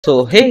So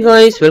hey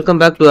guys, welcome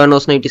back to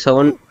Anos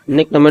 97.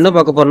 இன்னைக்கு நம்ம என்ன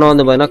பார்க்க போறோம்னா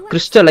வந்து பாத்தீங்கன்னா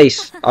கிறிஸ்டலைஸ்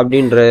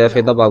அப்படின்ற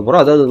எஃபெக்ட் தான் பார்க்க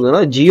போறோம். அதாவது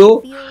வந்து ஜியோ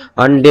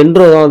அண்ட்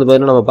டென்ட்ரோ தான் வந்து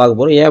பாத்தீங்கன்னா நம்ம பார்க்க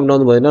போறோம். ஏன் அப்படின்னா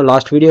வந்து பாத்தீங்கன்னா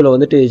லாஸ்ட் வீடியோல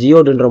வந்துட்டு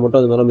ஜியோ டென்ட்ரோ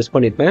மட்டும் வந்து மிஸ்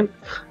பண்ணிருப்பேன்.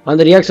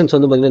 அந்த ரியாக்ஷன்ஸ்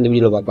வந்து பாத்தீங்கன்னா இந்த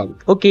வீடியோல பார்க்கலாம்.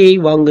 ஓகே,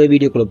 வாங்க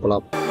வீடியோக்குள்ள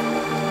போலாம்.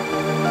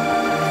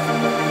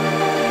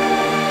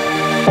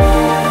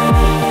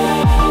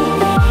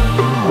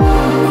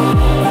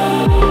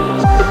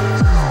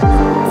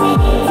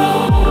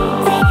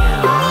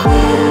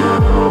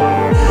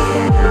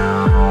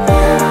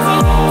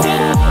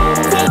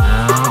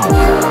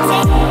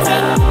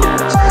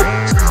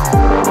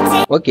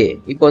 ஓகே,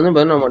 இப்போ வந்து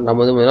பார்த்தீங்கன்னா நம்ம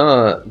வந்து பார்த்தீங்கன்னா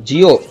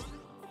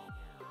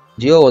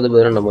ஜியோ வந்து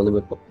பார்த்தீங்கன்னா நம்ம வந்து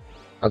வைப்போம்.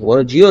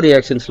 அதுக்கப்புறம் ஜியோ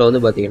ரியாக்ஷன்ஸில் வந்து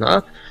பார்த்தீங்கன்னா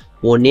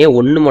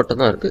ஒன்று மட்டும்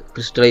தான் இருக்குது,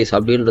 கிறிஸ்டலைஸ்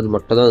அப்படின்றது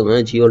மட்டும் தான்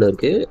வந்து ஜியோவில்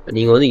இருக்குது.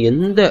 நீங்கள் வந்து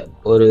எந்த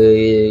ஒரு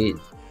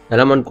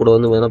எலமெண்ட் கூட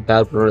வந்து பார்த்தீங்கன்னா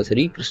பேர் பண்ணாலும்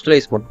சரி,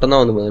 கிறிஸ்டலைஸ் மட்டும்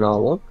தான் வந்து பார்த்தீங்கன்னா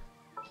ஆகும்.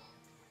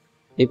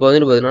 இப்போ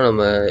வந்துட்டு பார்த்தீங்கன்னா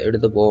நம்ம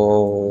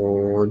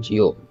எடுத்துப்போம்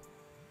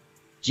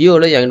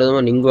ஜியோவில் என்கிட்ட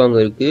வந்து நிங்குவாங்க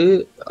இருக்குது.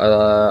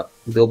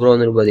 இதுக்கப்புறம்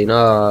வந்துட்டு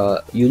பார்த்தீங்கன்னா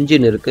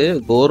யுஞ்சின்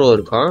இருக்குது, கோரோ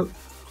இருக்கான்.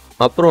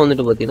 அப்புறம்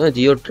வந்துட்டு பார்த்தீங்கன்னா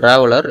ஜியோ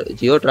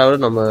ட்ராவலர்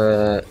நம்ம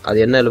அது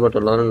என்ன எலிமெண்ட்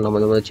வரலாம் நம்ம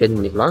வந்து சேஞ்ச்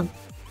பண்ணிக்கலாம்.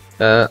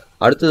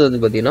 அடுத்தது வந்து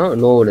பார்த்தீங்கன்னா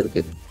நோவல்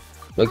இருக்குது.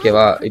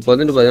 ஓகேவா? இப்போ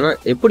வந்துட்டு பார்த்தீங்கன்னா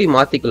எப்படி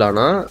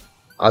மாற்றிக்கலான்னா,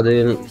 அது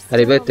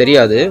நிறைய பேர்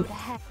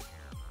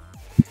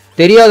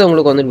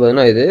தெரியாதவங்களுக்கு வந்துட்டு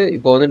பார்த்தீங்கன்னா இது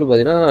இப்போ வந்துட்டு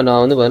பார்த்தீங்கன்னா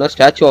நான் வந்து பார்த்தீங்கன்னா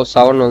ஸ்டாச்சு ஆஃப்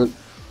 7 வந்து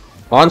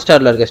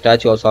மான்ஸ்டாரில் இருக்க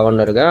ஸ்டாச்சு ஆஃப்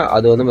 7 இருக்கேன்.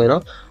 அது வந்து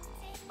பார்த்தீங்கன்னா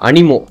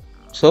அனிமோ.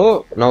 ஸோ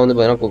நான் வந்து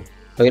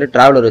பார்த்தீங்கன்னா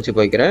ட்ராவலர் வச்சு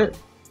போய்க்கிறேன்.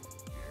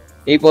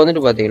 இப்போ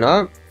வந்துட்டு பார்த்தீங்கன்னா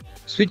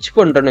ஸ்விட்ச்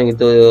பண்ணுறேன்,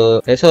 இது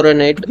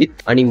ரெசோனேட் வித்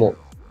அனிமோ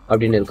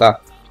அப்படின்னு இருக்கா,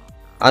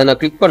 அதை நான்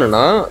கிளிக்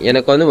பண்ணேன்னா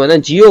எனக்கு வந்து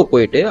பார்த்தீங்கன்னா ஜியோ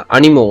போயிட்டு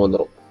அனிமோ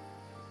வந்துடும்.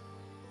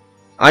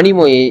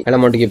 அனிமோ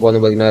எலமெண்ட்டுக்கு இப்போ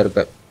வந்து பார்த்தீங்கன்னா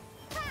இருப்பேன்.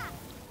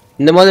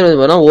 இந்த மாதிரி வந்து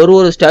பார்த்தீங்கன்னா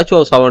ஒரு ஸ்டாச்சு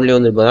ஆஃப் 7லேயும்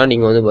வந்து பார்த்தீங்கன்னா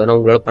நீங்கள் வந்து பார்த்தீங்கன்னா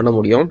உங்களால் பண்ண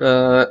முடியும்.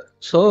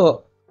 ஸோ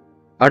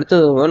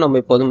அடுத்தது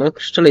நம்ம இப்போ வந்து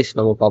கிறிஸ்டலைஸ்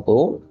நம்ம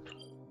பார்ப்போம்.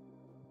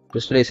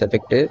 கிறிஸ்டலைஸ்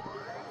எஃபெக்ட்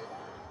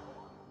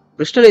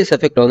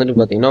வந்துட்டு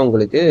பார்த்தீங்கன்னா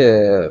உங்களுக்கு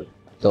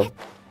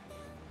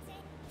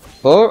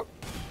இப்போ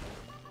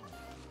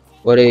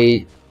ஒரு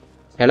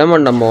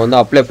எலமெண்ட் நம்ம வந்து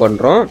அப்ளை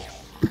பண்ணுறோம்.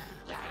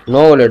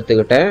 நோவல்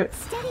எடுத்துக்கிட்டேன்,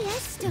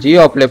 ஜியோ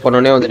அப்ளை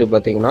பண்ணோடனே வந்துட்டு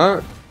பார்த்தீங்கன்னா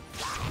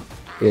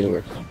இருங்க,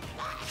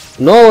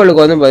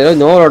 நோவலுக்கு வந்து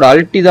பார்த்தீங்கன்னா நோவலோட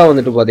அல்ட்டி தான்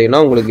வந்துட்டு பார்த்தீங்கன்னா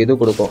உங்களுக்கு இது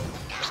கொடுக்கும்.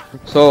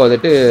 ஸோ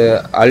வந்துட்டு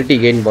அல்ட்டி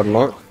கெயின்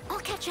பண்ணோம்.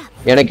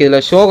 எனக்கு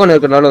இதில் ஷோகன்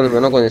இருக்கிறனால வந்து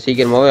பார்த்தீங்கன்னா கொஞ்சம்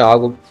சீக்கிரமாகவே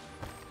ஆகும்.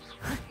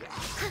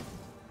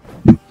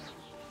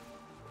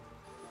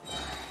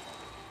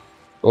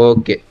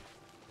 ஓகே,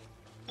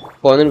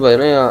 இப்போ வந்துட்டு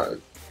பார்த்தீங்கன்னா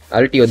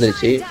அல்ட்டி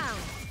வந்துருச்சு.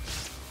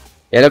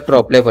 எலக்ட்ரோ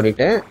அப்ளை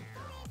பண்ணிட்டேன்.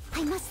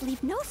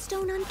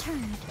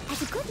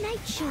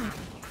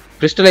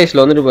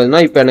 கிறிஸ்டலைஸில் வந்துட்டு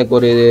பார்த்தீங்கன்னா இப்போ எனக்கு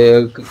ஒரு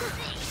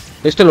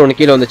கிறிஸ்டல் ஒன்று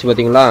கீழே வந்துச்சு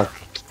பார்த்தீங்களா.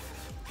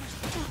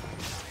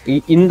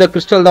 இந்த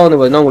கிறிஸ்டல் தான் வந்து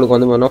பார்த்தீங்கன்னா உங்களுக்கு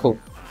வந்து பார்த்தீங்கன்னா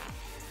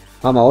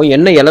ஆமாம்,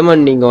 என்ன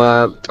எலமெண்ட் நீங்கள்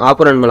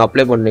ஆப்பரண்ட் மேலே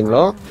அப்ளை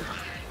பண்ணுறீங்களோ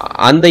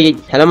அந்த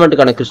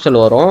எலமெண்ட்டுக்கான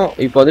கிறிஸ்டல் வரும்.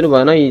 இப்போ வந்துட்டு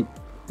பார்த்தீங்கன்னா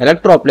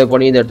எலக்ட்ரோ அப்ளை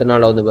பண்ணி இந்த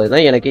இடத்துனால வந்து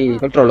பார்த்தீங்கன்னா எனக்கு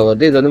எலக்ட்ரோவில்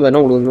வருது. இது வந்து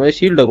பார்த்தீங்கன்னா உங்களுக்கு வந்து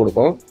ஷீல்டை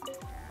கொடுக்கும்,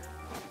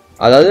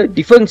 அதாவது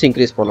டிஃபென்ஸ்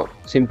இன்க்ரீஸ் பண்ணும்.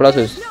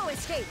 சிம்பிளாக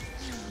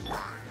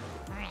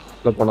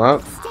போனால்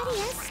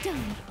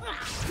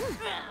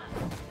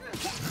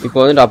இப்போ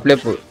வந்துட்டு அப்ளை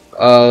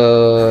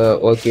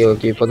ஓகே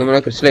இப்போ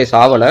வந்து கிறிஸ்டலைஸ்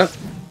ஆகலை,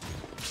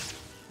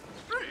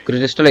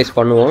 கிறிஸ்டலைஸ்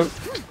பண்ணுவோம்.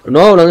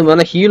 நோவில் வந்து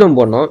பார்த்தீங்கன்னா ஹீலும்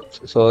பண்ணோம்.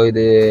 ஸோ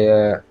இது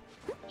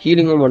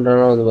ஹீலிங்கும்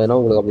பண்ணுறதுனால வந்து பார்த்தீங்கன்னா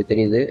உங்களுக்கு அப்படி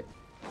தெரியுது.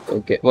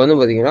 ஓகே, இப்போ வந்து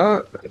பார்த்தீங்கன்னா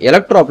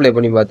எலக்ட்ரோ அப்ளை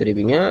பண்ணி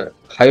பார்த்துருப்பீங்க.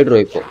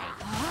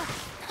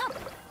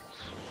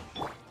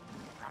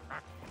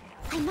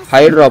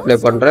 ஹைட்ரோ அப்ளை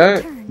பண்ணுறேன்,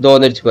 இதோ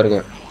வந்துருச்சு பாருங்க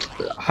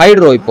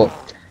ஹைட்ரோ. இப்போ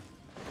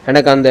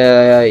எனக்கு அந்த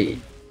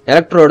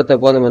எலக்ட்ரோ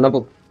எடுத்தப்போ வந்து என்ன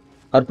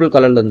பர்பிள்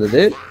கலரில்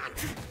இருந்தது.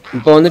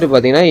 இப்போ வந்துட்டு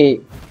பார்த்தீங்கன்னா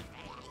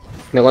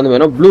எனக்கு வந்து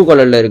வேணும் ப்ளூ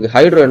கலரில் இருக்குது.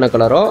 ஹைட்ரோ என்ன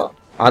கலரோ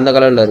அந்த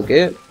கலரில்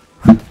இருக்குது.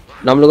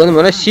 நம்மளுக்கு வந்து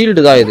வேணால்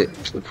ஷீல்டு தான் இது.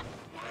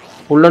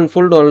 ஃபுல் அண்ட்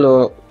ஃபுல்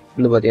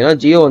வந்து பார்த்தீங்கன்னா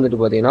ஜியோ வந்துட்டு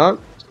பார்த்தீங்கன்னா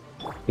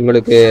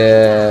உங்களுக்கு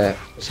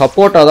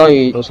சப்போர்ட்டாக தான்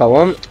யூஸ்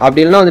ஆகும்.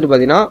 அப்படி இல்லைன்னா வந்துட்டு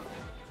பார்த்தீங்கன்னா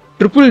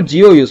ட்ரிபிள்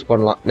ஜியோ யூஸ்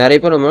பண்ணலாம். நிறைய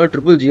பேர் நம்ம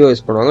ட்ரிபிள் ஜியோ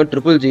யூஸ் பண்ணுவாங்க.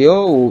 ட்ரிபிள் ஜியோ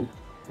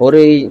ஒரு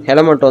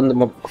எலமெண்ட் வந்து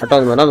மட்டும்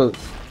வந்து வேணால்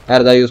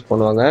வேறு ஏதாவது யூஸ்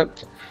பண்ணுவாங்க.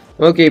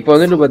 ஓகே, இப்போ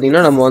வந்துட்டு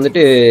பார்த்தீங்கன்னா நம்ம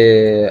வந்துட்டு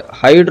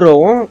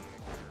ஹைட்ரோவும்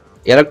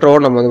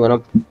எலக்ட்ரோவும் நம்ம வந்து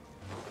வேணால்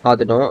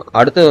பார்த்துட்டோம்.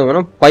 அடுத்தது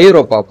வேணால்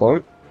பைரோ பார்ப்போம்.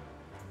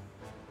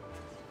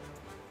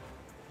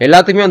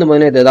 எல்லாத்துக்குமே வந்து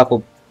பார்த்தீங்கன்னா இது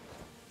எதாவது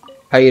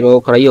ஹைரோ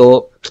க்ரையோ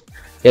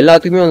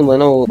எல்லாத்துக்குமே வந்து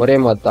பார்த்தீங்கன்னா ஒரே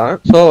மாதிரி தான்.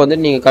 ஸோ வந்து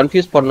நீங்கள்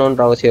கன்ஃபியூஸ்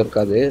பண்ணணுன்ற அவசியம்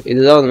இருக்காது.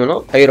 இதுதான் வந்து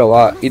வேணும்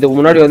ஹைரோவா. இது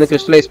முன்னாடி வந்து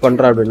கிறிஸ்டலைஸ்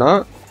பண்ணுறேன் அப்படின்னா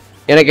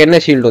எனக்கு என்ன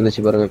ஷீல்டு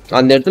வந்துச்சு பாருங்க,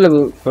 அந்த இடத்துல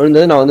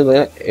விழுந்தது நான் வந்து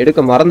எடுக்க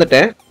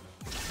மறந்துட்டேன்.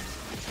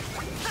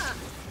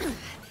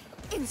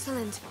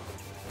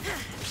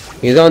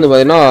 இதுதான் வந்து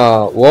பார்த்தீங்கன்னா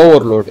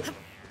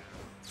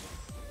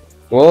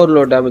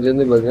ஓவர்லோடு டேமேஜ்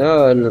வந்து பார்த்தீங்கன்னா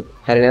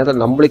நிறைய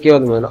நேரத்தில் நம்மளுக்கே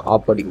வந்து பார்த்தீங்கன்னா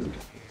ஆப் அடிக்கும்.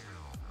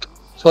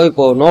 ஸோ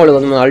இப்போது நோவலுக்கு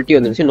வந்து அல்ட்டி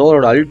வந்துருச்சு.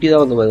 நோவலோட அல்ட்டி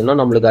தான் வந்து பார்த்தீங்கன்னா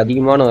நம்மளுக்கு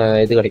அதிகமான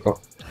இது கிடைக்கும்,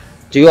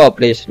 ஜியோ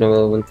அப்ளேஷன்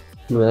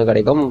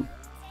கிடைக்கும்.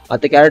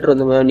 மற்ற கேரக்டர்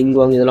வந்து நீங்கள்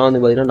வாங்க இதெல்லாம் வந்து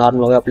பார்த்தீங்கன்னா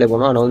நார்மலாகவே அப்ளை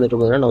பண்ணோம். ஆனால் வந்துட்டு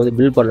பார்த்தீங்கன்னா நான் வந்து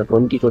பில்ட் பண்ண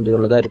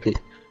 2021 தான் இருக்குது,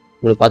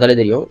 உங்களுக்கு பார்த்தாலே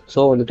தெரியும். ஸோ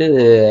வந்துட்டு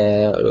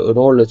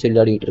ரோல் வச்சு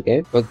விளையாடிக்கிட்டு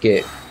இருக்கேன். ஓகே,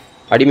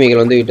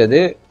 அடிமைகள் வந்து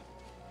விட்டது,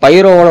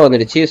 பைரோவோட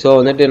வந்துடுச்சு. ஸோ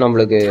வந்துட்டு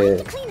நம்மளுக்கு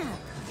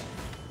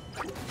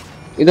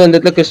இது வந்து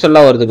இடத்துல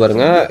கிறிஸ்டல்லாம் வருது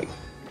பாருங்க.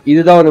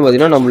 இதுதான் வந்து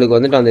பார்த்தீங்கன்னா நம்மளுக்கு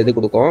வந்துட்டு அந்த இது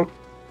கொடுக்கும்,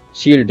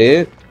 ஷீல்டு.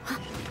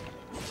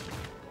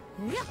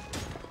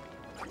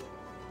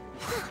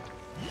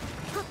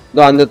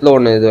 அந்த இடத்துல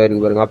ஒன்று இது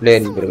இருக்கு பாருங்க, அப்படியே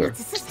இருக்கு பாருங்க.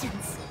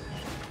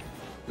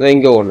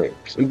 இங்கே ஒன்று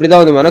இப்படிதான்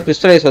வந்து பார்த்தீங்கன்னா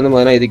கிறிஸ்டலைஸ் வந்து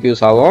பார்த்தீங்கன்னா இதுக்கு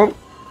யூஸ் ஆகும்.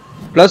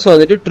 ப்ளஸ்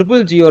வந்துட்டு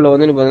ட்ரிபிள் ஜியோவில்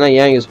வந்து பார்த்தீங்கன்னா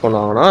ஏன் யூஸ்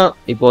பண்ணுவாங்கன்னா,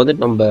 இப்போ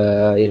வந்துட்டு நம்ம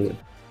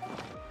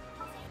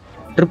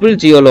ட்ரிபிள்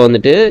ஜியோவில்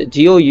வந்துட்டு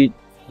ஜியோ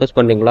யூஸ்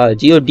பண்ணுறீங்களா,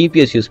 ஜியோ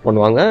டிபிஎஸ் யூஸ்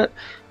பண்ணுவாங்க.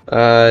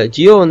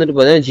 ஜியோ வந்துட்டு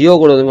பார்த்தீங்கன்னா ஜியோ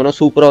கூட வந்து பார்த்தீங்கன்னா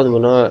சூப்பராக வந்து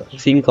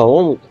பார்த்தீங்கன்னா சிங்க்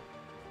ஆகும்,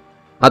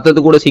 மற்றது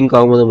கூட சிங்க்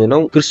ஆகும்போது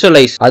பார்த்தீங்கன்னா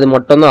கிறிஸ்டலைஸ் அது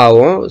மட்டும்தான்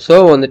ஆகும். ஸோ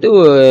வந்துட்டு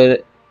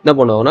என்ன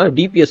பண்ணுவாங்கன்னா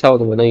டிபிஎஸ்ஸாக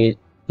வந்து பார்த்தீங்கன்னா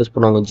யூஸ்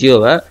பண்ணுவாங்க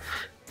ஜியோவை.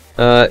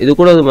 இது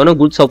கூட வந்து பார்த்தீங்கன்னா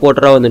குட்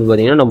சப்போர்ட்டராக வந்துட்டு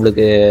பார்த்தீங்கன்னா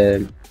நம்மளுக்கு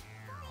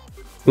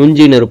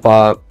உஞ்சின் இருப்பா,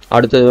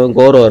 அடுத்தது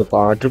கோரோ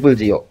இருப்பான், ட்ரிபிள்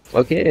ஜியோ.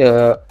 ஓகே,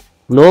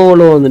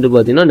 நோவோவில் வந்துட்டு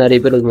பார்த்தீங்கன்னா நிறைய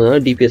பேர் வந்து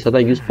பார்த்தீங்கன்னா டிபிஎஸ்ஸாக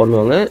தான் யூஸ்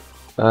பண்ணுவாங்க.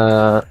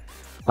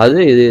 அது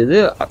இது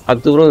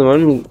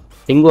அதுக்கப்புறம்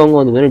இங்குவாங்க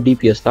வந்து பார்த்தீங்கன்னா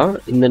டிபிஎஸ் தான்.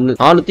 இந்த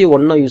 4த்தையும்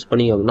ஒன்றா யூஸ்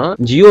பண்ணிங்க அப்படின்னா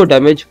ஜியோ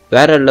டேமேஜ்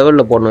வேறு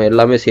லெவலில் போடணும்.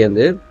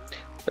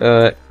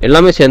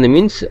 எல்லாமே சேர்ந்து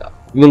மீன்ஸ்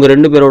இவங்க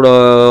 2 பேரோட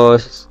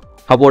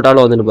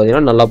சப்போர்ட்டால் வந்துட்டு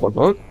பார்த்தீங்கன்னா நல்லா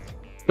பண்ணோம்.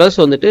 ப்ளஸ்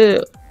வந்துட்டு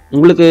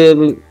உங்களுக்கு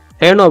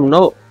வேணும் அப்படின்னா,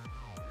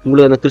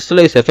 உங்களுக்கு அந்த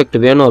கிறிஸ்டலைஸ் எஃபெக்ட்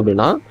வேணும்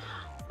அப்படின்னா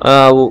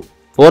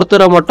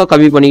ஒருத்தரை மட்டும்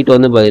கம்மி பண்ணிட்டு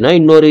வந்து பார்த்தீங்கன்னா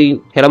இன்னொரு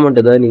எலமெண்ட்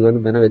ஏதாவது நீங்கள் வந்து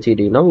பார்த்தீங்கன்னா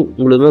வச்சுக்கிட்டீங்கன்னா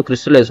உங்களுக்கு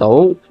கிறிஸ்டலைஸ்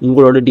ஆகும்,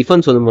 உங்களோட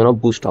டிஃபென்ஸ் வந்து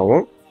பார்த்தீங்கன்னா பூஸ்ட்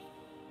ஆகும்.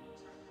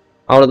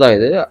 அவ்வளோதான்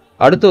இது.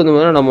 அடுத்து வந்து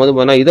பார்த்தீங்கன்னா நம்ம வந்து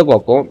பார்த்தீங்கன்னா இதை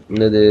பார்ப்போம்.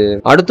 இது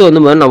அடுத்து வந்து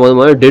பார்த்தீங்கன்னா நம்ம வந்து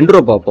பார்த்தீங்கன்னா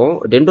டென்ட்ரோ பார்ப்போம்.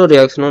 டென்ட்ரோ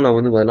ரியாக்ஷனும் நான்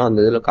வந்து பார்த்தீங்கன்னா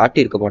அந்த இதில்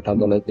காட்டியிருக்க மாட்டேன்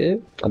அந்த அளவுக்கு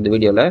அந்த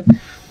வீடியோவில்.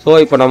 ஸோ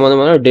இப்போ நம்ம வந்து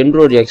பார்த்தீங்கன்னா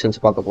டென்ட்ரோ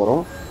ரியாக்ஷன்ஸ் பார்க்க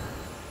போகிறோம்.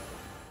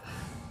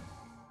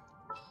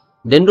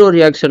 டென்ட்ரோ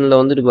ரியாக்ஷனில்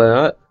வந்துட்டு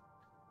பார்த்தீங்கன்னா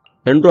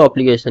டென்ட்ரோ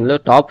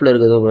அப்ளிகேஷனில் டாப்பில்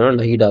இருக்கிறது பார்த்தீங்கன்னா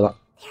நஹிடா தான்.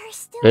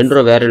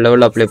 டென்ட்ரோ வேறு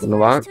லெவலில் அப்ளை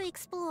பண்ணுவான்.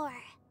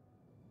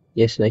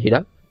 எஸ் நஹிடா.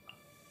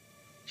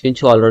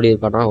 சின்சு ஆல்ரெடி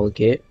இருக்கானா?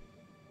 ஓகே,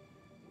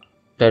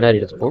 டெனர்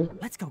எடுத்துப்போம்.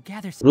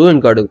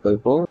 ரூயின் கார்டுக்கு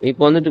போய்ப்போம்.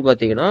 இப்போ வந்துட்டு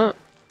பார்த்தீங்கன்னா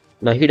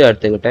நஹிடா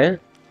எடுத்துக்கிட்டேன்.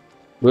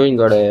 ரூயின்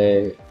கார்டை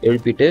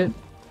எழுப்பிட்டு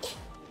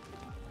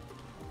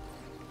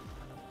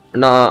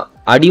நான்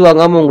அடி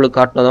வாங்காமல் உங்களுக்கு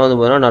காட்டினதான் வந்து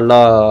பார்த்தீங்கன்னா நல்லா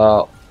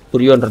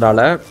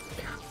புரியுன்றனால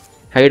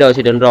ஹைடா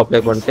வச்சு டென்ட்ரோ அப்ளை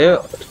பண்ணிட்டு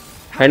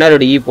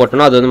ஹைனாரோட ஈ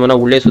போட்டோன்னா அது வந்து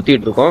பார்த்தீங்கன்னா உள்ளே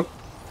சுற்றிட்டு இருக்கோம்.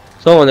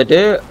 ஸோ வந்துட்டு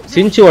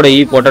சின்ச்சுவோட ஈ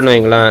போட்டோன்னு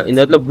வைங்களேன், இந்த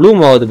இடத்துல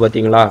ப்ளூம் ஆகுது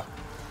பார்த்தீங்களா,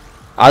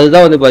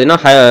 அதுதான் வந்து பார்த்தீங்கன்னா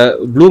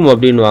ப்ளூம்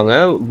அப்படின்வாங்க.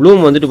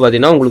 ப்ளூம் வந்துட்டு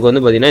பார்த்தீங்கன்னா உங்களுக்கு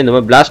வந்து பார்த்தீங்கன்னா இந்த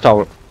மாதிரி பிளாஸ்ட்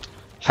ஆகும்.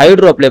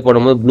 ஹைட்ரோ அப்ளை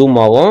பண்ணும்போது ப்ளூம்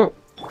ஆகும்.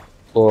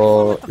 ஸோ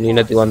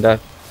நீனத்துக்கு வந்த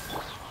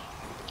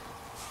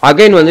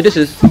அகைன் வந்துட்டு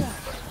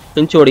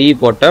சின்ச்சோட ஈ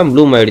போட்டேன்,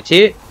 ப்ளூம்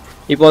ஆகிடுச்சு.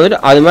 இப்போ வந்துட்டு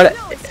அது மேலே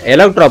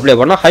எலக்ட்ரோ அப்ளை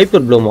பண்ணால்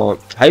ஹைப்பர் ப்ளூம் ஆகும்.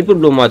 ஹைப்பர்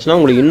ப்ளூம் ஆச்சுன்னா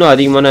உங்களுக்கு இன்னும்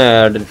அதிகமான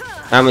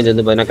டேமேஜ்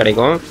வந்து பார்த்தீங்கன்னா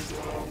கிடைக்கும்.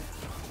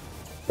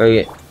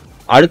 ஓகே,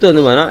 அடுத்து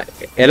வந்து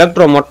பார்த்தீங்கன்னா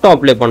எலக்ட்ரோ மட்டும்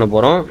அப்ளை பண்ண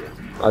போகிறோம்.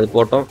 அது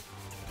போட்டோம்.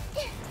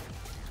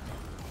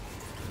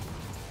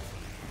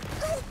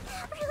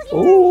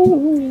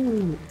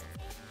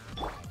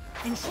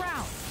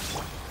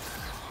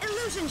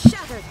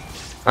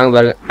 அங்கே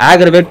பாருங்க,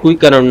 ஆக்ரவேட்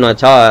குயிக்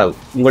கனம்னாச்சா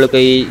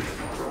உங்களுக்கு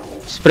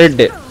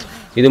ஸ்ப்ரெட்,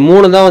 இது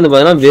 3 தான் வந்து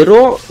பார்த்தீங்கன்னா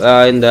வெறும்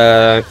இந்த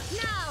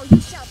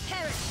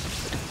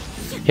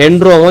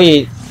ஹென்ட்ரோவும்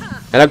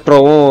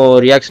எலக்ட்ரோவும்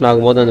ரியாக்ஷன்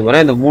ஆகும்போது வந்து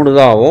பார்த்தீங்கன்னா இந்த 3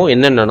 தான் ஆகும்.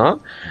 என்னென்னா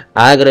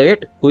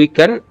ஆக்ரவேட், குயிக்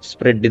அண்ட்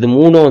ஸ்ப்ரெட், இது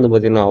 3 வந்து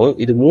பார்த்தீங்கன்னா ஆகும்.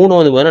 இது 3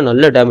 வந்து பார்த்தீங்கன்னா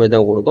நல்ல டேமேஜ்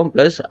தான் கொடுக்கும்.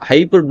 ப்ளஸ்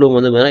ஹைப்பர் ப்ளூம்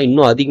வந்து பார்த்தீங்கன்னா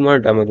இன்னும் அதிகமான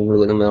டேமேஜ்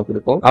உங்களுக்கு வந்து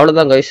கொடுக்கும்.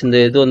 அவ்வளோதான் கைஸ், இந்த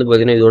இது வந்து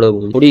பார்த்தீங்கன்னா இதோட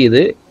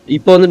முடியுது.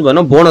 இப்போ வந்துட்டு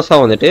பார்த்தீங்கன்னா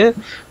போனஸாக வந்துட்டு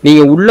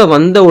நீங்கள் உள்ளே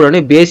வந்த உடனே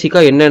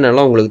பேசிக்காக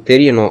என்னென்னலாம் உங்களுக்கு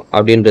தெரியணும்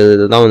அப்படின்றது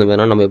தான் வந்து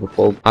பார்த்தீங்கன்னா நம்ம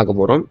இப்போ பார்க்க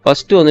போகிறோம்.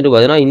 ஃபர்ஸ்ட்டு வந்துட்டு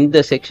பார்த்தீங்கன்னா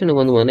இந்த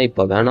செக்ஷனுக்கு வந்து பார்த்தீங்கன்னா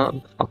இப்போ வேணாம்,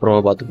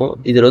 அப்புறமா பார்த்துப்போம்.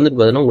 இதில் வந்துட்டு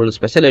பார்த்தீங்கன்னா உங்களுக்கு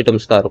ஸ்பெஷல்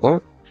ஐட்டம்ஸ் தான் இருக்கும்.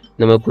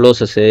 இந்த மாதிரி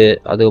க்ளோசஸ்ஸு,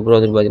 அதுக்கப்புறம்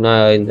வந்துட்டு பார்த்தீங்கன்னா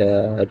இந்த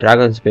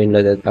ட்ராகன்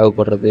ஸ்பெயினில்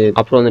தேவைப்படுறது,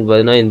 அப்புறம் வந்துட்டு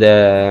பார்த்தீங்கன்னா இந்த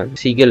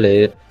சிகலு,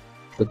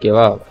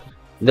 ஓகேவா,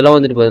 இதெல்லாம்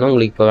வந்துட்டு பார்த்தீங்கன்னா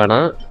உங்களுக்கு இப்போ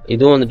வேணாம்.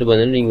 இதுவும் வந்துட்டு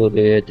பார்த்தீங்கன்னா நீங்கள்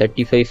ஒரு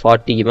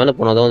 35-40க்கு மேலே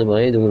போனால் தான் வந்து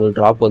பார்த்தீங்கன்னா இது உங்களுக்கு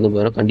ட்ராப் வந்து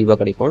பார்த்தீங்கன்னா கண்டிப்பாக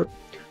கிடைக்கும்.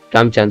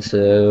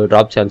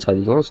 ட்ராப் சான்ஸ்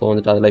அதிகம். ஸோ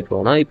வந்துட்டு அதெல்லாம் இப்போ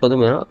வேணாம். இப்போ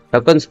வந்து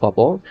வெப்பன்ஸ்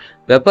பார்ப்போம்.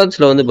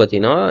 வெப்பன்ஸில் வந்து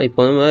பார்த்தீங்கன்னா இப்போ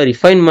வந்து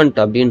ரிஃபைன்மெண்ட்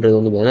அப்படின்றது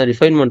வந்து பார்த்தீங்கன்னா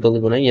ரிஃபைன்மெண்ட்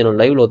வந்து பார்த்தீங்கன்னா என்னோட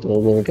லைவ்ல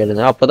ஒருத்தர்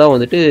கேளுங்க. அப்போ தான்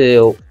வந்துட்டு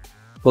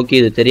ஓகே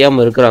இது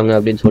தெரியாமல் இருக்கிறாங்க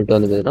அப்படின்னு சொல்லிட்டு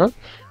வந்து பார்த்தீங்கன்னா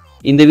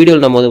இந்த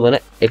வீடியோவில் நம்ம வந்து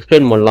பார்த்தீங்கன்னா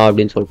எக்ஸ்பிளைன் பண்ணலாம்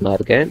அப்படின்னு சொல்லிட்டு நான்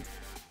இருக்கேன்.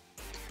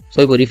 ஸோ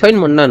இப்போ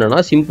ரிஃபைன்மெண்ட்னா என்னென்னா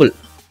சிம்பிள்.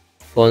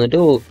 இப்போ வந்துட்டு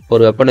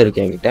ஒரு வெப்பன்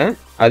இருக்குது என்கிட்ட,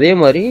 அதே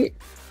மாதிரி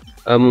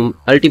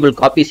மல்டிபிள்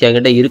காப்பீஸ்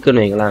என்கிட்ட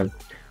இருக்குன்னு வைங்களேன்.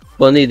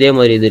 இப்போ வந்து இதே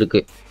மாதிரி இது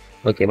இருக்குது,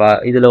 ஓகேவா.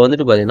 இதில்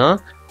வந்துட்டு பார்த்தீங்கன்னா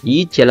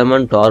each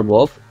element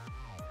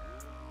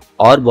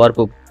R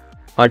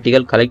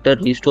particle collector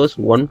restores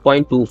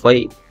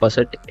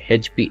 1.25%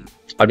 HP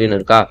அப்படின்னு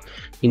இருக்கா.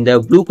 இந்த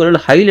ப்ளூ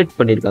கலரில் ஹைலைட்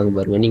பண்ணியிருக்காங்க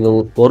பாருங்க. நீங்கள்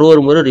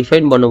ஒரு முறை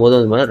ரிஃபைன் பண்ணும்போது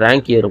அது மாதிரி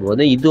ரேங்க்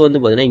ஏறும்போது இது வந்து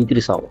பார்த்தீங்கன்னா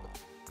இன்க்ரீஸ் ஆகும்.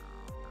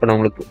 இப்போ நான்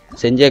உங்களுக்கு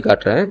செஞ்சே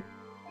காட்டுறேன்.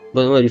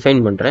 இப்போ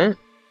ரிஃபைன் பண்ணுறேன்.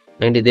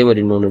 90 இதே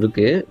மாதிரி இன்னொன்று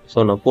இருக்குது. ஸோ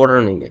நான்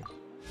போடுறேன். நீங்கள்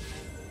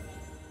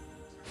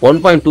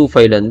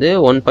 1.25லேருந்து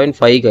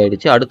 1.5க்கு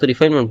ஆகிடுச்சு. அடுத்து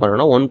ரிஃபைன்மெண்ட்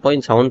பண்ணோன்னா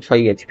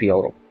 1.75 HP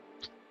ஆகும்.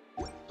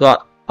 ஸோ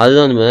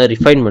அதுதான் வந்து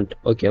ரிஃபைன்மெண்ட்.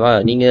 ஓகேவா?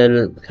 நீங்கள்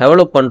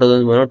டெவலப் பண்ணுறது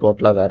வந்து பார்த்தீங்கன்னா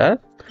டோட்டலாக வேறு.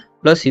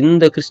 ப்ளஸ்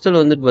இந்த கிறிஸ்டல்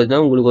வந்துட்டு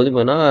பார்த்தீங்கன்னா உங்களுக்கு வந்து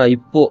பார்த்தீங்கன்னா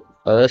இப்போது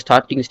அதாவது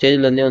ஸ்டார்டிங்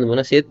ஸ்டேஜ்லேருந்தே வந்து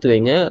பார்த்தீங்கன்னா சேர்த்து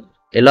வைங்க,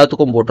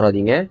 எல்லாத்துக்கும்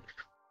போட்டுறாதீங்க.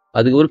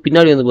 அதுக்கு ஒரு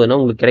பின்னாடி வந்து பார்த்தீங்கன்னா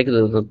உங்களுக்கு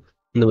கிடைக்கிறது வந்து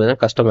பார்த்தீங்கன்னா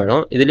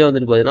கஷ்டமாயிடும். இதுலேயே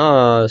வந்துட்டு பார்த்தீங்கன்னா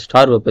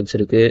ஸ்டார் வெப்பன்ஸ்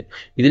இருக்குது.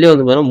 இதுலேயே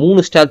வந்து பார்த்தீங்கன்னா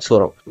 3 ஸ்டாட்ஸ்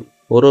வரும்.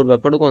 ஒரு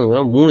வெப்பனுக்கும் வந்து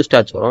பார்த்தீங்கன்னா 3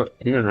 ஸ்டாட்ஸ் வரும்.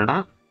 என்னென்னா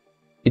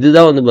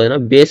இதுதான் வந்து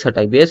பார்த்தீங்கன்னா பேஸ்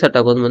அட்டாக். பேஸ்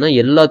அட்டாக் வந்து பார்த்தீங்கன்னா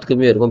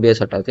எல்லாத்துக்குமே இருக்கும்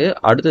பேஸ் அட்டாக்கு.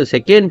 அடுத்து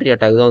செகண்டரி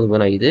அட்டாக் தான் வந்து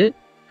பார்த்தீங்கன்னா இது.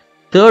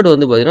 தேர்ட்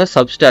வந்து பார்த்தீங்கன்னா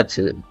சப்ஸ்டாட்ஸ்.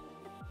 இது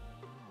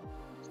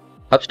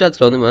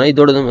சப்ஸ்டாட்ஸில் வந்து பார்த்தீங்கன்னா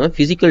இதோட வந்து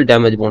ஃபிசிக்கல்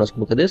டேமேஜ் போனஸ்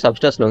கொடுக்குது.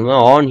 சப்ஸ்டாட்ஸில் வந்து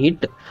on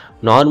hit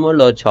normal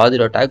R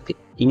charger attack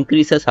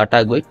increases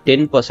attack by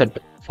 10%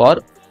 for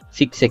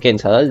 6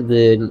 seconds. அதாவது இது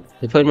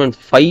ரிஃபைன்மெண்ட்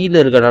 5ல்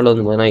இருக்கிறனால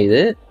வந்து பார்த்தீங்கன்னா இது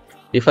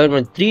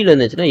ரிஃபைன்மெண்ட் 3ல்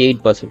இருந்துச்சுன்னா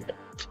 8%.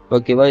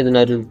 ஓகேவா? இது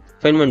நான்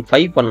ரிஃபைன்மெண்ட்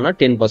 5 பண்ணனா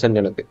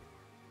 10% எனக்கு.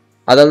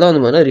 அதால் தான்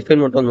வந்து பார்த்தீங்கன்னா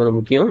ரிஃபைன்மெண்ட் வந்து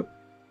முக்கியம்.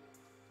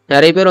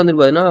 நிறைய பேர் வந்து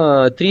பார்த்தீங்கன்னா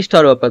 3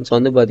 ஸ்டார் வெப்பன்ஸ்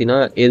வந்து பார்த்தீங்கன்னா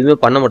எதுவுமே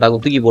பண்ண மாட்டாங்க,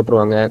 தூக்கி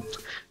போட்டுருவாங்க.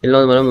 இல்லை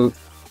வந்து பார்த்தீங்கன்னா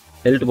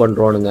ஹெல்ட்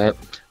பண்ணுறோனுங்க.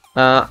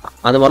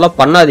 அந்த மாதிரிலாம்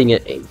பண்ணாதீங்க.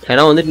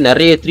 ஏன்னா வந்துட்டு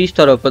நிறைய 3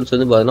 ஸ்டார் வெப்பன்ஸ்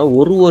வந்து பார்த்தீங்கன்னா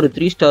ஒரு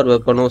 3 ஸ்டார்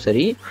வெப்பனும்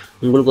சரி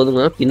உங்களுக்கு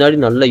வந்து பின்னாடி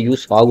நல்ல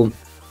யூஸ் ஆகும்.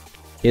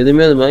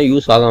 எதுவுமே அது மாதிரி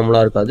யூஸ்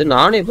ஆகாமலாம் இருக்காது.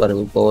 நானே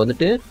பாருங்கள் இப்போ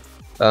வந்துட்டு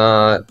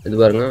இது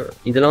பாருங்கள்,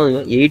 இதெல்லாம்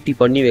வந்து 80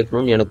 பண்ணி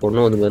வைக்கணும்னு எனக்கு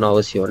ஒன்றும் வந்து பார்த்தீங்கன்னா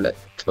அவசியம் இல்லை.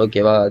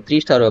 ஓகேவா? 3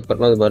 ஸ்டார்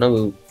வெப்பன்லாம் அது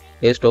பார்த்தீங்கன்னா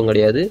வேஸ்ட்டும்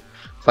கிடையாது.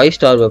 5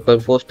 ஸ்டார்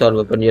வெப்பன் 4 ஸ்டார்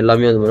வெப்பன்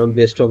எல்லாமே வந்து பார்த்தீங்கன்னா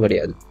பெஸ்ட்டும்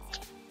கிடையாது.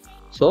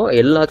 ஸோ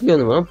எல்லாத்துலேயும்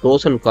வந்து பார்த்தீங்கன்னா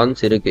ப்ரோஸ் அண்ட்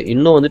கான்ஸ் இருக்குது.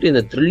 இன்னும் வந்துட்டு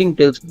இந்த த்ரில்லிங்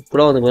டேல்ஸ்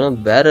புக்கெலாம் வந்து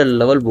பார்த்தீங்கன்னா வேறு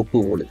லெவல் புக்கு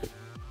உங்களுக்கு.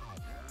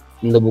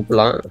 இந்த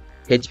புக்கெலாம்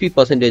ஹெச்பி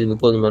பர்சன்டேஜ்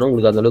புக்கு வந்து பார்த்தீங்கன்னா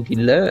உங்களுக்கு அந்தளவுக்கு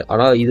இல்லை.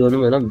 ஆனால் இது வந்து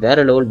பார்த்தீங்கன்னா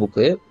வேறு லெவல்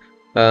புக்கு.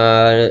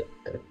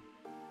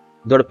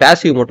 இதோட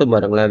பேசிவ் மட்டும்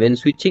பாருங்களேன். when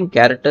switching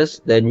characters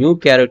the new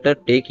character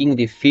taking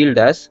the field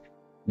as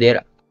their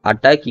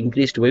attack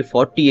increased by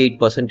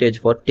 48%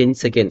 for 10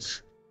 seconds.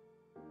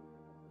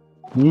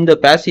 இந்த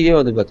பேசிவே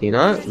வந்து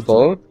பார்த்தீங்கன்னா இப்போ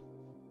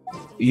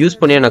யூஸ்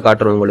பண்ணி நான்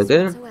காட்டுறேன் உங்களுக்கு.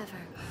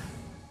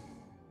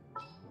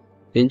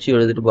 பெஞ்சு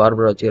எழுதிட்டு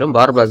பார்பரா வச்சுக்கிறேன்.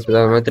 பார்பராக்கு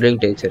தான் த்ரில்லிங்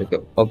டேல்ஸ்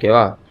இருக்குது.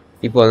 ஓகேவா?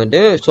 இப்போ வந்துட்டு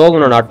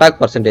ஷோகனோட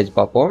அட்டாக் பர்சன்டேஜ்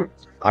பார்ப்போம்.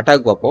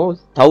 அட்டாக் பார்ப்போம்.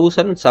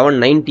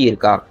 1790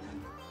 இருக்கா?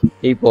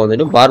 இப்போ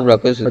வந்துட்டு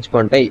பார்பராக்கு சர்ச்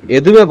பண்ணிட்டேன்.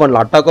 எதுவுமே பண்ணல,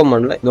 அட்டாக்கும்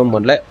பண்ணல, எதுவும்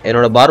பண்ணல.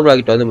 என்னோட பார்பரா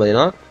கிட்ட வந்து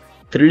பார்த்தீங்கன்னா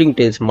த்ரில்லிங்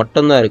டேல்ஸ்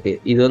மட்டும்தான் இருக்குது.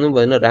 இது வந்து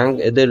பார்த்தீங்கன்னா ரேங்க்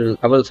எது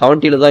லெவல்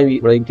 70ல் தான்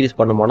இன்க்ரீஸ்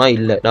பண்ணமானா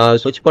இல்லை. நான்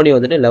ஸ்விட்ச் பண்ணி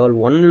வந்துட்டு லெவல்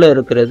 1ல்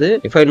இருக்கிறது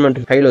ரிஃபைன்மெண்ட்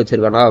 5ல்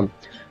வச்சுருக்கேனா.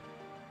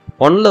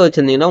 1ல்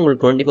வச்சுருந்தீங்கன்னா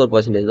உங்களுக்கு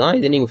 24% தான்.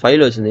 இது நீங்கள்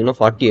 5ல் வச்சுருந்தீங்கன்னா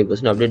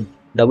 48%. அப்படியே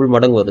டபுள்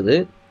மடங்கு வருது.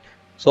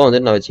 ஸோ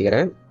வந்துட்டு நான்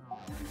வச்சுக்கிறேன்.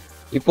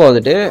 இப்போ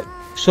வந்துட்டு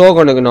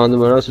ஷோகனுக்கு நான் வந்து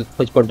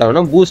ஸ்விட்ச்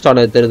பண்ணிட்டாங்கன்னா பூஸ்ட்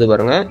ஆனது தெரிஞ்சு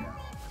பாருங்கள்.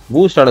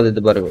 பூஸ்ட் ஆனது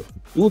எடுத்து பாருங்கள்.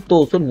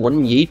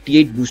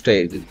 2188 பூஸ்ட்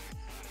ஆகிருக்கு.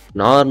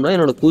 நார்மலாக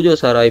என்னோட கூஜோ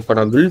சாரா இப்போ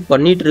நான் பில்ட்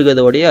பண்ணிட்டு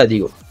இருக்கிறத விடையே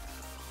அதிகம்.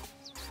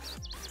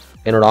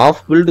 என்னோட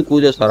ஆஃப் பில்டு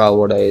கூஜோ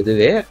சாராவோட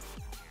இதுவே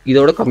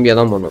இதோட கம்மியாக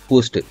தான் பண்ணும்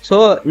பூஸ்ட்டு. ஸோ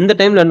இந்த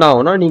டைமில் என்ன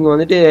ஆகும்னா நீங்கள்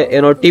வந்துட்டு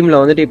என்னோட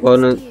டீமில் வந்துட்டு இப்போ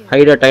வந்து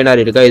ஹைடா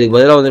டைனார் இருக்கா, இதுக்கு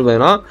பதிலாக வந்துட்டு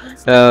பார்த்தீங்கன்னா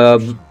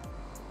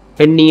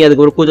ஹென்னி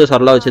அதுக்கு ஒரு கூஜோ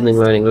சாரெலாம்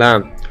வச்சுருந்தீங்களா.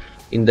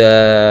 இந்த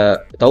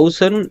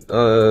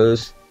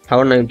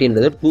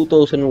 1790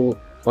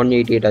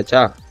 2188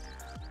 ஆச்சா.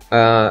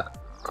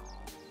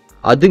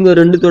 அதுங்க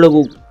ரெண்டுத்தோட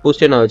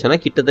போஸ்டே நான் வச்சேன்னா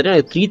கிட்டத்தட்ட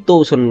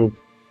 3000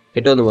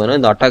 கிட்ட வந்து பார்த்தீங்கன்னா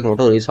இந்த அட்டாக்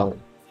மட்டும் ரிலீஸ்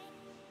ஆகும்.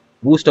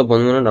 பூஸ்டப்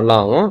வந்து நல்லா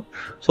ஆகும்.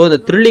 ஸோ இந்த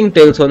த்ரில்லிங்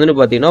டேல்ஸ் வந்துட்டு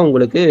பார்த்தீங்கன்னா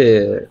உங்களுக்கு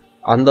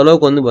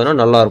அந்தளவுக்கு வந்து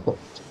பார்த்தீங்கன்னா நல்லாயிருக்கும்.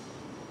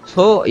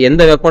 ஸோ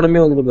எந்த வெப்பனுமே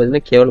வந்துட்டு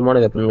பார்த்தீங்கன்னா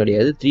கேவலமான வெப்பன்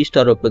கிடையாது. 3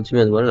 ஸ்டார்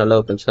வெப்பன்ஸுமே அது மாதிரி நல்ல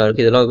வெப்பன்ஸ் தான்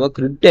இருக்குது. இதெல்லாம் வந்து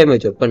கிரிட்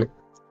டேமேஜ் வெப்பன்.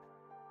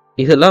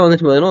 இதெல்லாம்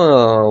வந்துட்டு பார்த்தீங்கன்னா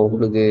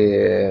உங்களுக்கு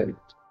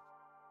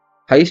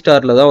ஹை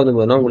ஸ்டாரில் தான் வந்து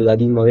பார்த்தீங்கன்னா உங்களுக்கு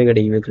அதிகமாகவே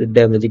கிடைக்குது கிரிட்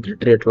டேமேஜ்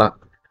கிரிட் ரேட்லாம்.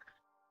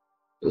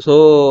 ஸோ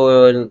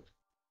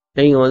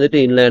நீங்கள் வந்துட்டு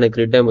இல்லை எனக்கு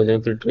கிரிட் டேமேஜ்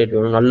வேணும், கிரிட் ரேட்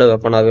வேணும், நல்ல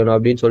வெப்பனாக வேணும்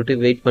அப்படின்னு சொல்லிட்டு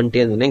வெயிட் பண்ணிட்டே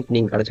இருந்தீங்கன்னா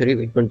நீங்கள் கடைசி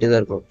வரைக்கும் வெயிட் பண்ணிட்டே தான்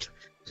இருக்கும்.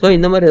 ஸோ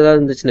இந்த மாதிரி ஏதாவது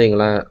இருந்துச்சுன்னு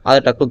வைங்களேன், அதை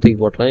டக்குனு தூக்கி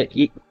போட்டலாம்.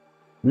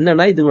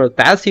 என்னன்னா இது உங்களோட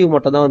பேசிவ்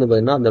மட்டும் தான் வந்து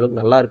பார்த்தீங்கன்னா அந்தளவுக்கு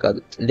நல்லா இருக்காது.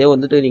 இதே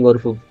வந்துட்டு நீங்கள் ஒரு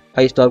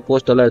 5 ஸ்டார் 4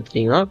 ஸ்டார்லாம்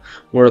எடுத்துட்டிங்கன்னா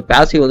உங்களோட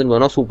பேசிவ் வந்து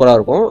பார்த்தீங்கன்னா சூப்பராக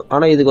இருக்கும்.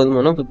 ஆனால் இதுக்கு வந்து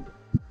பார்த்தீங்கன்னா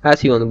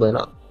பேசிவ் வந்து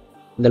பார்த்தீங்கன்னா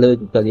இந்த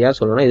அளவுக்கு இருக்காது. ஏன்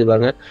சொல்லணும்னா இது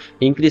பாருங்க,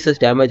 increases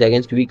damage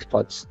against week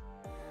spots.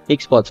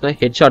 Week ஸ்பாட்ஸ்னால்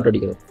head shot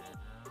அடிக்கணும்.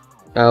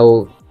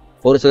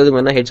 ஒரு சிலது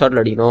வேணால் ஹெட்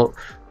ஷாட்டில் அடிக்கணும்,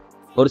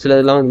 ஒரு சில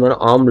இதெல்லாம் வந்து மாதிரி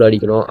ஆர்மில்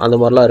அடிக்கணும். அந்த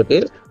மாதிரிலாம்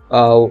இருக்குது.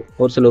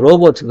 ஒரு சில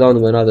ரோபோட்ஸுக்கு தான்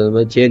வந்து மாதிரி அது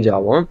மாதிரி சேஞ்ச்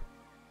ஆகும்.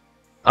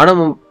 ஆனால்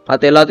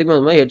மற்ற எல்லாத்துக்குமே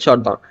வந்து மாதிரி ஹெட்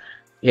ஷாட் தான்.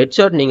 ஹெட்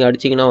ஷாட் நீங்கள்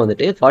அடிச்சிங்கன்னா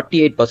வந்துட்டு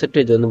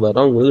 48% வந்து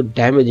பார்த்தா உங்களுக்கு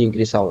டேமேஜ்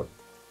இன்க்ரீஸ் ஆகும்.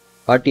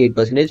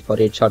 48%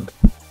 ஃபார் ஹெட் ஷாட்.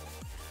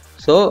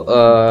 ஸோ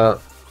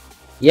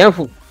ஏன்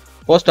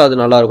போஸ்ட் அது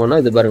நல்லா இருக்கும்னா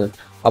இது பாருங்கள்.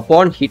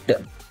 Upon hit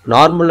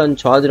normal and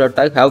charger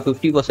attack have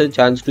 50%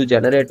 chance to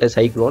generate a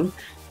cyclone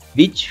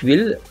which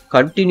will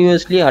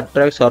continuously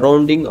attract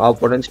surrounding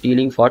opponents,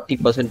 dealing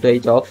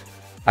 40% of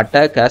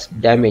attack as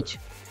damage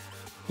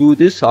to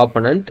this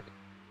opponent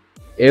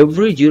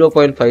every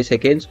 0.5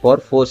 seconds for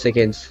 4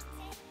 seconds.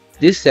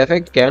 This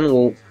effect can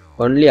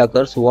only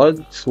occurs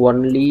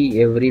only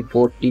every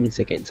 14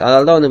 seconds.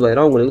 அதனால தான் வந்து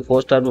பார்த்தீங்கன்னா உங்களுக்கு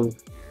 4 star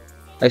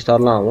 5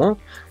 ஸ்டார்லாம் ஆகும்.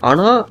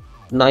 ஆனால்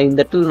நான் இந்த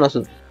இடத்துல நான்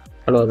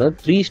சொல்ல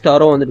 3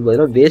 ஸ்டாரும் வந்துட்டு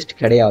பார்த்தீங்கன்னா வேஸ்ட்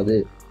கிடையாது.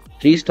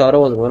 3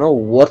 ஸ்டாரும் வந்து பார்த்தீங்கன்னா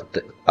ஒர்த்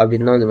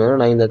அப்படின்னு தான் வந்து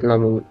பார்த்தீங்கன்னா நான் இந்த இடத்துல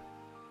நான்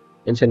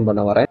மென்ஷன்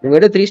பண்ண வரேன்.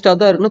 உங்கள்கிட்ட 3 ஸ்டார்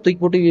தான் இருக்குன்னா தூக்கி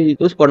போட்டு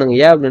யூஸ் பண்ணுங்க.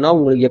 ஏன் அப்படின்னா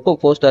உங்களுக்கு எப்போ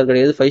 4 ஸ்டார்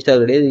கிடையாது 5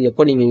 ஸ்டார் கிடையாது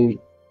எப்போ நீங்கள்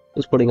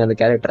யூஸ் பண்ணுங்க அந்த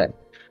கேரக்டரை.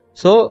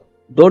 So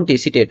don't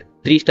hesitate.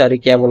 3 ஸ்டாரு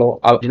கேவலம்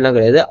அப்படின்லாம்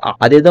கிடையாது.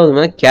 அதே தான்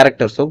வந்து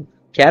கேரக்டர்ஸும்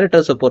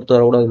கேரக்டர்ஸை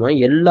பொறுத்தவரை கூட வந்து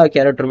எல்லா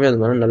கேரக்டருமே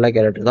வந்து நல்ல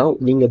கேரக்டர் தான்.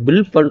 நீங்கள்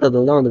பில்ட் பண்ணுறது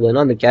தான் வந்து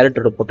பார்த்தீங்கன்னா அந்த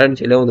கேரக்டரோட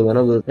பொட்டன்ஷியலே வந்து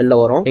வெளில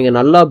வரும். நீங்கள்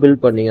நல்லா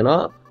பில்ட் பண்ணீங்கன்னா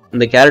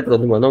அந்த கேரக்டர்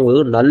வந்து பார்த்தீங்கன்னா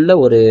உங்களுக்கு நல்ல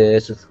ஒரு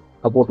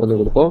சப்போர்ட் வந்து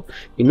கொடுக்கும்.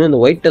 இன்னும் இந்த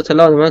ஒயிட் டச்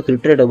எல்லாம் வந்து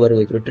கிரிட் ரேட்டை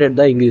பாருங்க. கிரிட் ரேட்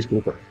தான் இன்க்ரீஸ்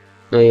கொடுக்கும்.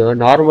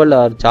 நார்மல்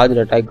சார்ஜ்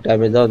அட்டாக்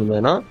டேமேஜ் தான்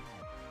வந்து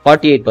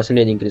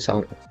 48% இன்க்ரீஸ்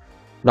ஆகும்.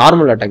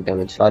 Normal attack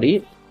damage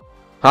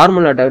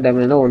normal attack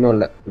damage தான் ஒன்றும்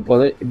இல்லை. இப்போ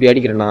வந்து இப்படி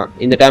அடிக்கிறேன்னா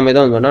இந்த டேமேஜ்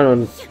தான்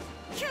வந்து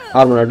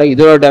நார்மல் அட்டாக்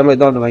இதோட டேமேஜ்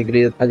தான்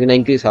வந்து அது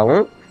இன்க்ரீஸ்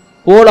ஆகும்.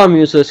 போலாம்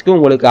யூசர்ஸ்க்கு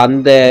உங்களுக்கு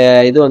அந்த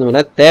இது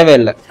வந்து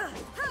தேவையில்லை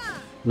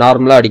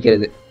நார்மலாக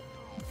அடிக்கிறது.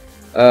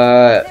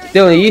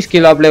 இதே ஈ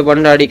ஸ்கில் அப்ளை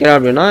பண்ணி அடிக்கிறேன்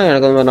அப்படின்னா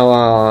எனக்கு வந்து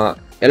நான்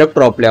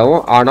எலக்ட்ரோ அப்ளை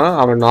ஆகும். ஆனால்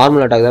அவன்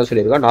நார்மல் அட்டாக் தான்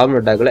சொல்லியிருக்கான்.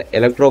 நார்மல் அட்டாக்ல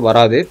எலக்ட்ரோ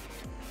வராது.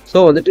 ஸோ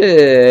வந்துட்டு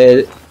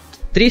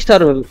 3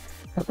 ஸ்டார்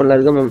வெப்பனில்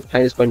இருக்க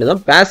மைனஸ் பாயிண்ட்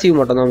தான் பேசிவ்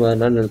மட்டும்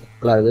தான்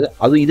நல்லா இருக்குது.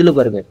 அதுவும் இதில்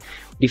பாருங்க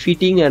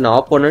defeating and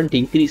opponent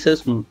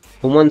increases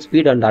moment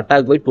speed and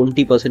attack by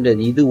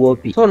 20%. இது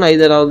ஓபி. ஸோ நான்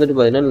இதெல்லாம் வந்துட்டு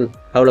பார்த்தீங்கன்னா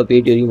அவ்வளோ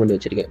 80 வரைக்கும் பண்ணி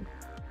வச்சிருக்கேன்.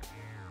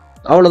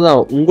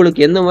 அவ்வளோதான்.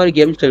 உங்களுக்கு எந்த மாதிரி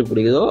கேம் ஸ்டைல்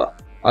பிடிக்குதோ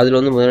அதில்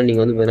வந்து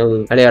நீங்கள் வந்து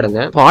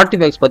விளையாடுங்க. இப்போ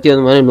ஆர்டிஃபேக்ட்ஸ் பற்றி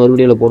வந்து இன்னொரு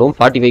வீடியோவில் போடுவோம்.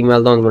 45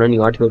 மேலே தான் வந்து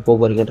நீங்கள் ஆர்டிஃபேக்ட் போக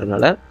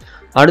போகிறீங்கன்றனால.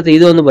 அடுத்து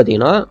இது வந்து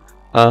பார்த்தீங்கன்னா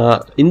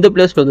இந்த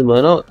பிளேஸில் வந்து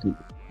பார்த்தீங்கன்னா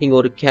நீங்கள்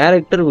ஒரு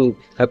கேரக்டர்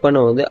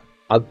வெப்பனை வந்து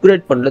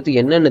அப்கிரேட் பண்ணுறதுக்கு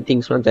என்னென்ன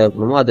திங்ஸ்லாம்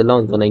தேவைப்படுமோ அதெல்லாம்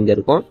வந்து இங்கே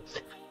இருக்கும்.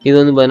 இது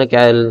வந்து பார்த்தீங்கன்னா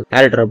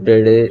கேரக்டர்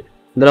அப்கிரேடு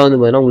இதெல்லாம் வந்து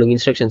பார்த்தீங்கன்னா உங்களுக்கு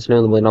இன்ஸ்ட்ரக்ஷன்ஸ்லேயே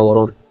வந்து பார்த்தீங்கன்னா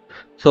வரும்.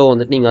 ஸோ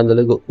வந்துட்டு நீங்கள்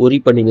அந்தளவுக்கு ஒரி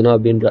பண்ணிக்கணும்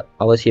அப்படின்ற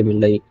அவசியம்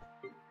இல்லை.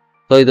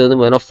 ஸோ இது வந்து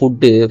பார்த்தீங்கன்னா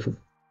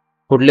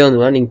ஃபுட்லேயே வந்து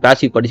பார்த்தீங்கன்னா நீங்கள்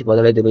பேசிவ் படித்து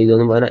பார்த்தாலே தெரியும். இது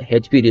வந்து பார்த்தீங்கன்னா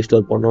ஹெச்பி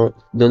ரீஸ்டோர் பண்ணும்.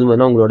 இது வந்து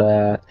பார்த்தீங்கன்னா உங்களோட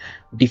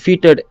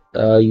டிஃபீட்டட்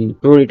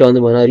யூனிட்டை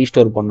வந்து பார்த்தீங்கன்னா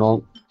ரீஸ்டோர் பண்ணும்.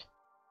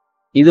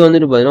 இது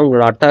வந்துட்டு பார்த்தீங்கன்னா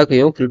உங்களோட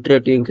அட்டாக்கையும் கிரிட்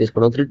ரேட்டையும் இன்க்ரீஸ்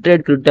பண்ணும். கிரிட்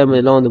ரேட் கிரிட்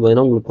டேமேஜ்லாம் வந்து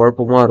பார்த்தீங்கன்னா உங்களுக்கு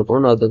குழப்பமாக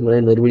இருக்கும். நான் அதுக்கு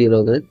முன்னாடி இன்னொரு வீடியோவில்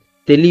வந்து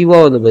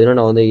தெளிவாக வந்து பார்த்தீங்கன்னா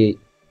நான் வந்து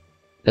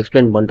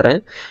எக்ஸ்பிளைன் பண்ணுறேன்.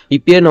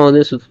 இப்பயே நான்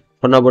வந்து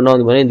பண்ண வந்து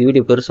பார்த்தீங்கன்னா இந்த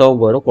வீடியோ பெருசாகவும்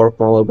போயிடும்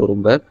குழப்பமாகவும் இருக்கும்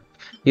ரொம்ப.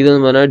 இது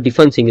வந்து பார்த்தீங்கன்னா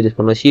டிஃபென்ஸ் இன்க்ரீஸ்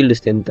பண்ணும். ஷீல்டு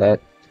ஸ்ட்ரென்த்தை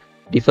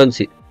டிஃபென்ஸ்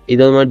இது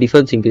வந்து மாதிரி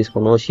டிஃபென்ஸ் இன்க்ரீஸ்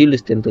பண்ணும். ஷீல்டு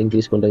ஸ்ட்ரென்த்தை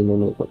இன்க்ரீஸ் பண்ணுறது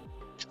ஒன்று இருக்கும்.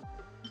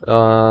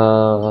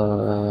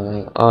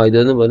 இது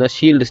வந்து பார்த்தீங்கன்னா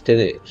ஷீல்டு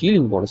ஸ்ட்ரென்த்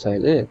ஹீலிங் போனஸா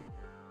இது.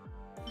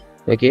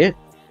 ஓகே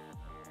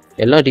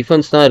எல்லாம்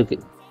டிஃபென்ஸ் தான்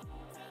இருக்குது.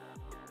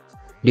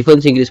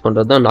 டிஃபென்ஸ் இன்க்ரீஸ்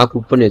பண்ணுறது தான் நான்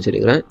குக் பண்ணி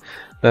வச்சுருக்கிறேன்.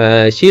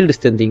 ஷீல்டு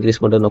ஸ்ட்ரென்த் இன்க்ரீஸ்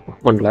பண்ணுறது நான்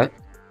குக் பண்ணல.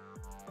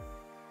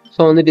 ஸோ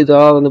வந்துட்டு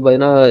இதாக வந்து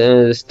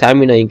பார்த்தீங்கன்னா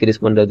ஸ்டாமினா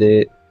இன்க்ரீஸ் பண்ணுறது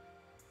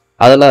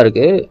அதெல்லாம்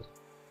இருக்குது.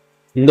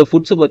 இந்த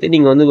ஃபுட்ஸை பற்றி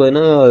நீங்கள் வந்து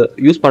பார்த்தீங்கன்னா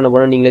யூஸ்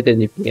பண்ண நீங்களே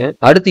தெரிஞ்சுப்பீங்க.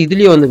 அடுத்து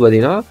இதுலேயே வந்து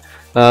பார்த்தீங்கன்னா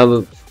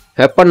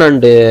வெப்பன்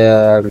அண்டு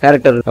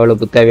கேரக்டர்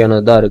டெவலப்புக்கு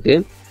தேவையானது தான்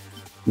இருக்குது.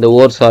 இந்த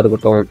ஓர்ஸாக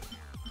இருக்கட்டும்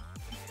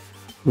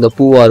இந்த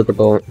பூவாக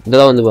இருக்கட்டும்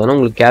இதெல்லாம் வந்து பார்த்தீங்கன்னா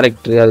உங்களுக்கு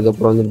கேரக்டரு.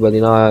 அதுக்கப்புறம் வந்துட்டு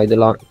பார்த்தீங்கன்னா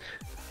இதெல்லாம்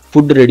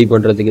ஃபுட் ரெடி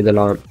பண்ணுறதுக்கு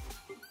இதெல்லாம்.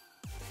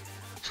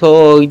 ஸோ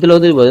இதில்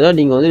வந்து பார்த்தீங்கன்னா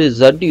நீங்கள் வந்து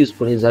ஜட்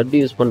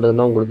யூஸ்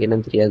பண்ணுறதுனா உங்களுக்கு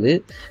என்னன்னு தெரியாது.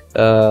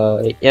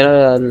 ஏன்னா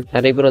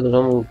நிறைய பேர் வந்து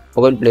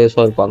மொபைல்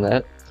பிளேயர்ஸாக இருப்பாங்க.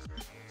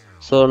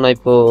 ஸோ நான்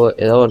இப்போது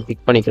ஏதாவது ஒரு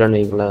பிக் பண்ணிக்கிறேன்னு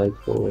வைங்களேன்.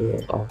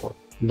 இப்போது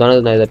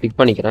இதானது நான் இதை பிக்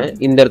பண்ணிக்கிறேன்.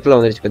 இந்த இடத்துல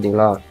வந்துருச்சு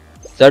பார்த்தீங்களா.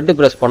 ஜட்டு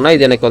ப்ரெஸ் பண்ணால்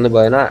இது எனக்கு வந்து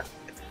பார்த்தீங்கன்னா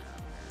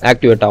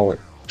ஆக்டிவேட்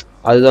ஆகும்.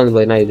 அதுதான் வந்து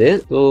பார்த்தீங்கன்னா இது.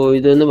 ஸோ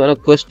இது வந்து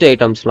பார்த்தீங்கன்னா குவெஸ்ட்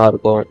ஐட்டம்ஸ்லாம்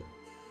இருக்கும்.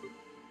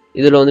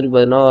 இதில் வந்துட்டு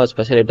பார்த்தீங்கன்னா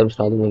ஸ்பெஷல்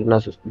ஐட்டம்ஸ்லாம் வந்து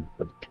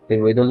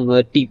இது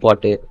வந்து டீ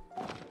பாட்டு.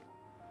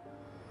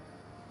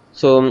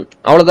 ஸோ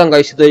அவ்வளோதான்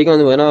கைஸ். இது வரைக்கும்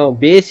வந்து பார்த்தீங்கன்னா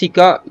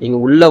பேசிக்காக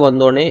நீங்கள் உள்ளே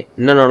வந்தோடனே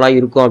என்னென்னலாம்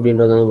இருக்கும்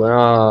அப்படின்றது வந்து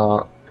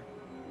பார்த்தீங்கன்னா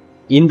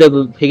இந்த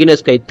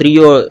பிகினர்ஸ் கை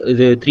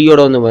 3யோட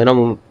வந்து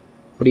பார்த்தீங்கன்னா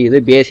புரியுது.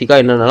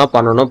 பேசிக்காக என்னென்னலாம்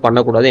பண்ணணும்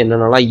பண்ணக்கூடாது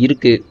என்னென்னலாம்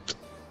இருக்குது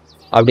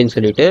அப்படின்னு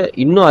சொல்லிட்டு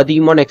இன்னும்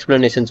அதிகமான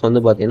எக்ஸ்பிளனேஷன்ஸ் வந்து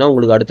பார்த்தீங்கன்னா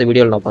உங்களுக்கு அடுத்த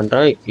வீடியோவில் நான்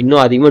பண்ணுறேன்.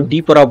 இன்னும் அதிகமாக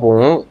டீப்பராக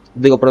போகும்.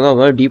 இதுக்கப்புறம்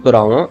தான் டீப்பர்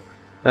ஆகும்.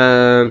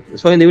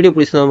 ஸோ இந்த வீடியோ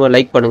பிடிச்சா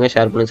லைக் பண்ணுங்கள்,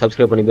 ஷேர் பண்ணுங்கள்,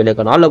 சப்ஸ்கிரைப் பண்ணி பெல்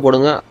ஐக்கான் ஆல்ல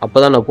போடுங்க. அப்போ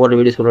தான் நான் போடுற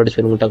வீடியோஸ்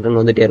நோட்டிஃபிகேஷன்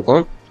டக்குன்னு வந்துகிட்டே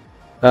இருக்கும்.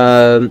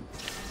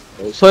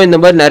 ஸோ இந்த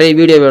மாதிரி நிறைய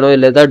வீடியோ வேணும்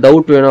இல்லை ஏதாவது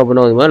டவுட் வேணும்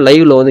அப்படின்னா வந்து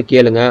லைவில் வந்து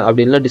கேளுங்க.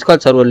 அப்படி இல்லைனா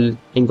டிஸ்கார்ட் சர்வர்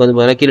லிங்க் வந்து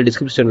பார்த்தீங்கன்னா கீழே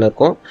டிஸ்கிரிப்ஷனில்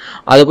இருக்கும்.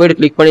 அதை போய்ட்டு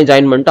கிளிக் பண்ணி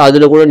ஜாயின் பண்ணிட்டு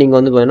அதில் கூட நீங்கள்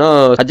வந்து பார்த்தீங்கன்னா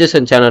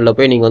சஜஷன் சேனலில்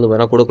போய் நீங்கள் வந்து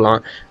பார்த்தீங்கன்னா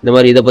கொடுக்கலாம். இந்த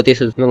மாதிரி இதை பற்றி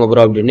சொல்லுங்க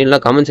ப்ரோ அப்படின்னு. இல்லை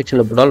கமெண்ட்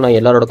செக்ஷனில் போட்டாலும் நான்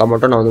எல்லாரோட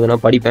கமெண்ட்டும் நான் வந்து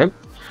வேணால் படிப்பேன்.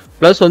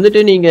 ப்ளஸ்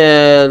வந்துட்டு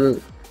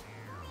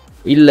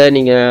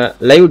நீங்கள்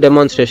லைவ்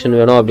டெமான்ஸ்ட்ரேஷன்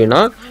வேணும் அப்படின்னா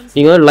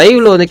நீங்கள்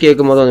லைவில் வந்து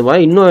கேட்கும் போது வந்து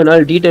இன்னும்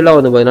என்னால் டீட்டெயிலாக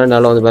வந்து பார்த்தீங்கன்னா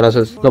என்னால் வந்து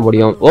பார்த்தீங்கன்னா சொல்ல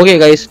முடியும். ஓகே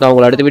கைஸ், நான்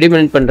உங்களை அடுத்த வீடியோ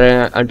மென்ட்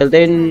பண்ணுறேன். அன்டில்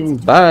தென்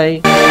பாய்.